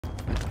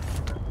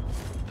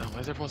Damn,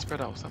 where's everyone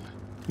spread out or something?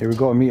 Yeah, we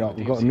gotta meet up.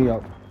 We gotta meet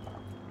up.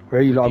 Where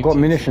are you lot? I got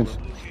munitions.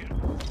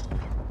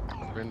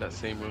 We're in that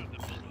same room.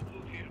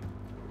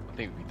 I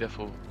think we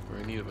definitely we're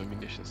in need of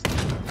munitions.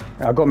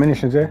 Yeah, I got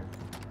munitions there.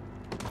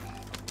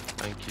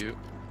 Thank you.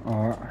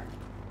 Alright.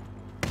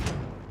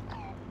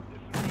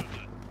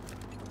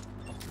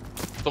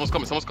 Someone's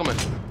coming, someone's coming.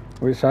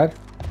 Which side?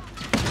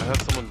 I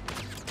heard someone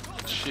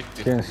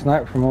shifting. Getting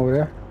sniped from over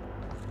there.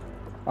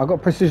 I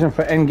got precision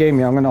for endgame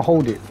here. I'm gonna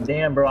hold it.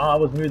 Damn, bro, I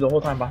was muted the whole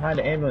time behind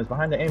the ambulance,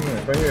 right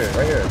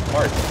here,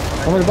 Mark.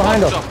 Someone's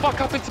behind us. What the fuck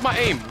happened to my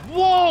aim?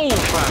 Whoa,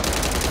 fam!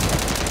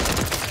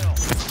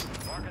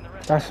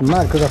 That's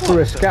mad because I threw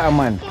a scatter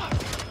mine.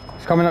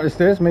 It's coming up the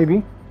stairs,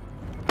 maybe.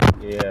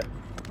 Yeah.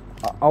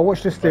 I'll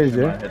watch the stairs,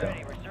 yeah?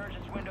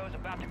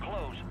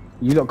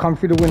 You lot come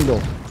through the window.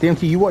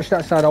 DMT, you watch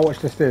that side, I'll watch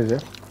the stairs, yeah?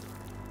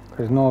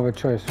 There's no other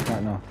choice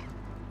right now.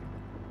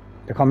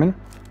 They're coming?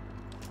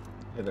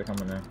 Yeah, they're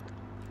coming in.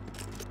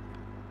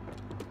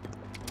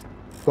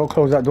 Go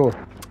close that door.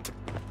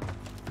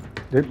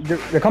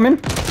 They're coming?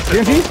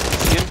 DMT?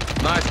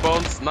 Nice,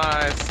 Bones,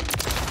 nice.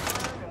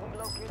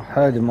 I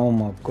heard him, oh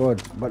my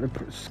god. But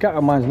the scatter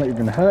mine's not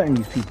even hurting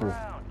these people.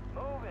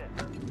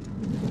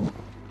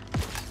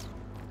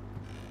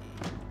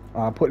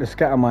 I put the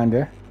scatter mine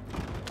there.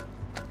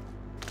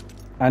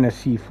 And a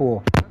C4.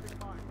 Alright,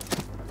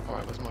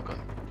 where's my gun?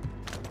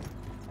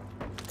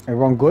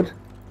 Everyone good?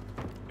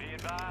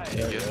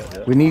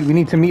 Yeah. We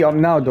need to meet up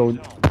now though.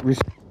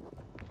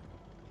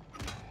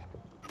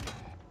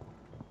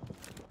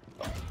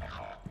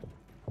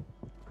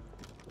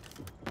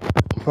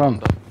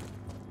 Confirmed.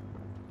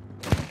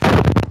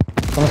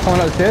 Someone's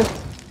coming upstairs.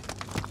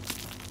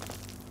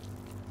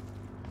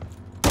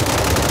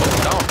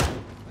 Down.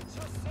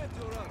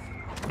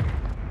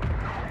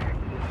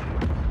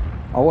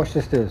 I'll watch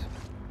the stairs.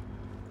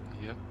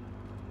 Yeah.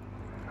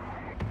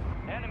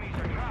 Enemies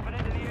are dropping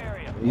into the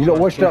area. You lot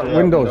watch that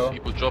windows.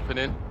 People dropping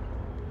in.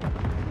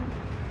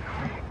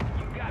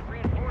 You've got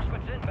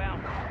reinforcements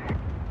inbound.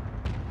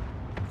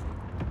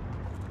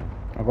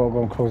 I gotta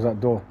go and close that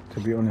door, to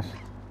be honest.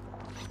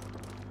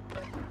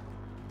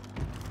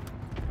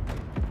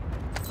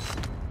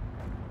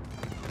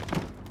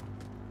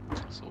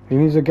 He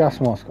needs a gas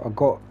mask. I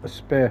got a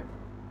spare.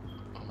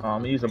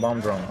 I'm gonna use a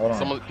bomb drone. Hold on.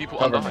 Some of the people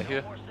Cover under me.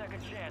 here.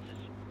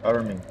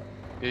 Cover me.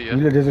 Yeah. You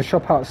know, there's a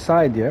shop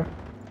outside, yeah?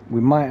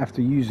 We might have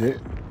to use it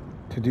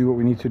to do what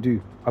we need to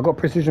do. I got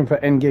precision for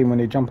endgame when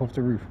they jump off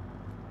the roof.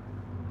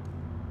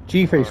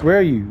 G-Face, where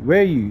are you?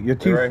 Where are you? You're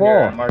too They're right far.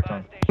 Here. I marked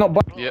them. Not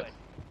by Yeah.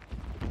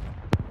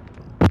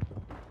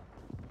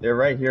 They're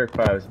right here,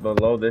 Clouds,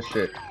 below this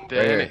shit.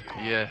 They're in right it.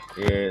 Yeah. here.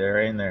 Yeah, they're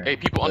right in there. Hey,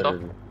 people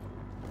under.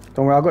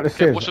 Don't worry, I got the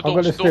stairs. watch the I door,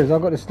 got the watch the door. stairs. I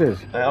got the stairs.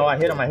 Oh, I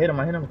hit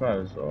him,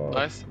 Clouds. Oh,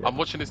 Nice. yeah. I'm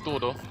watching this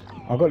door though.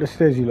 I got the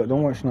stairs, you lot.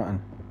 Don't watch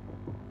nothing.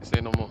 Say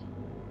no more.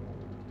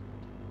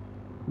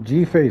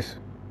 G-Face.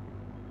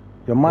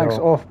 Your mic's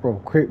Yo. off, bro.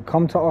 Quick,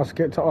 come to us.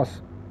 Get to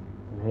us.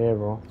 I'm here,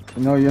 bro.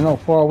 No, you're not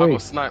far I away.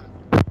 got sniped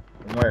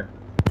From where?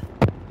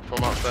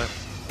 from outside.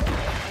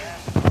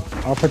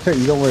 I'll protect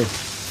you, don't worry.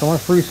 Someone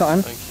threw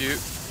something. Thank you.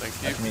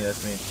 Thank you.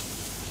 That's me.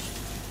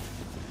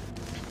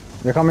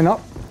 They're coming up.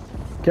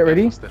 Get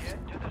ready.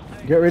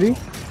 Get ready.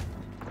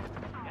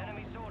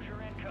 Enemy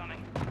soldier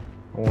incoming.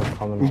 Oh,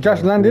 coming He up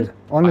just there. landed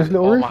on this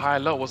little Oh, roof. my high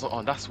low wasn't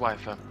on. That's why,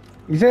 fam.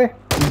 He's here.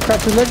 He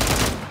cracked his leg.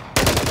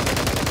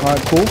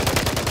 Alright, cool.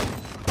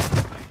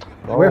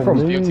 Bro, Where from?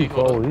 move, DMT,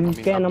 hold bro. on. I He's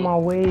mean, getting in my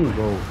way,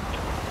 bro.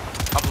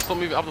 Abdul, stop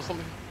moving. Abdul, stop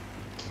moving.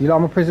 You know,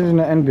 I'm a precision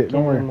to end bit.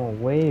 Don't Getting in worry.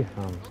 my way,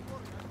 fam.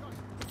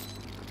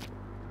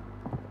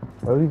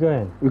 Where are we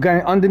going? We're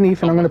going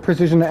underneath, and I'm gonna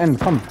precision the end.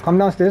 Come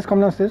downstairs. Come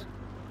downstairs.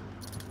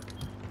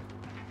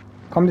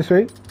 Come this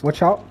way.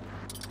 Watch out.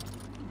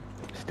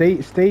 Stay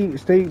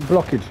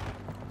blockage.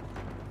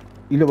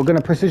 You look, we're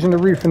gonna precision the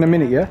roof in a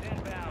minute, yeah?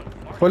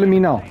 Follow me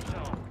now.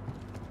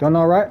 Done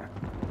all right?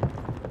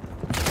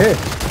 Here.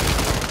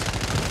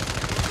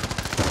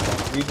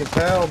 We can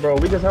tell, bro.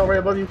 We can tell right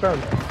above you, fam.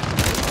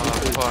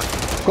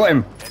 Fuck. Got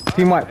him.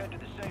 Team wipe. Head to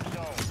the safe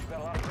zone. We've got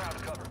a lot of ground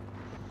to cover.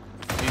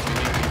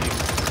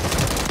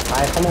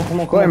 Alright, come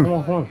on. Got him. Come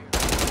on.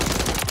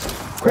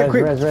 Quick.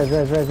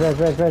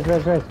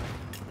 Res.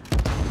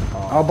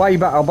 I'll buy you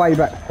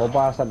back. Go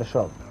buy us at the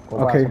shop. Go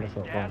buy Okay. us at the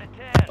shop, Down bro.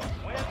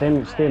 to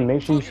 10. Stim,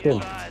 make sure you stim.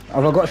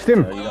 Have I got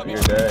stim? You're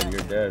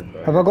dead,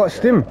 bro. Have I got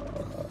stim?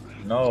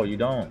 No, you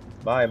don't.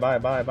 Bye.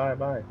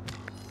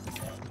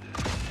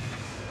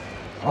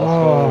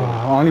 Oh,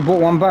 I only bought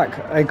one back.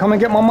 Hey, come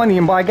and get my money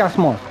and buy a gas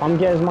mask. Come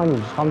get his money,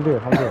 just come do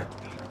it.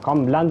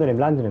 Come, land on him.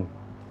 Land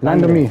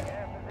on me.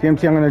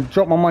 TMT, I'm gonna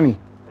drop my money.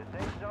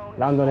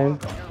 Land on him.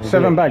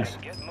 7 bags.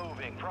 Get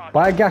moving. Progress.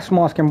 Buy a gas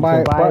mask and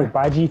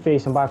Buy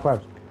G-Face and buy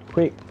crabs.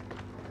 Quick.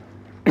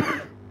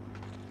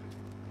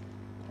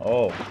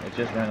 Oh, it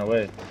just ran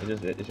away.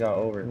 It shot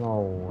over.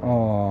 No.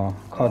 Oh,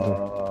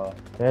 cuddle.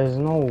 There's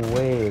no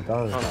way it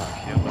does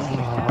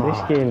that.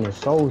 This game is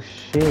so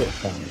shit,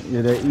 fam.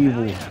 Yeah, they're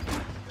evil.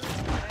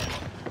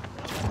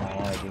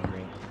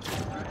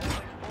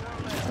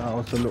 That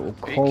was a little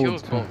 8 cold.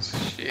 kills,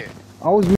 Bones. Shit. I was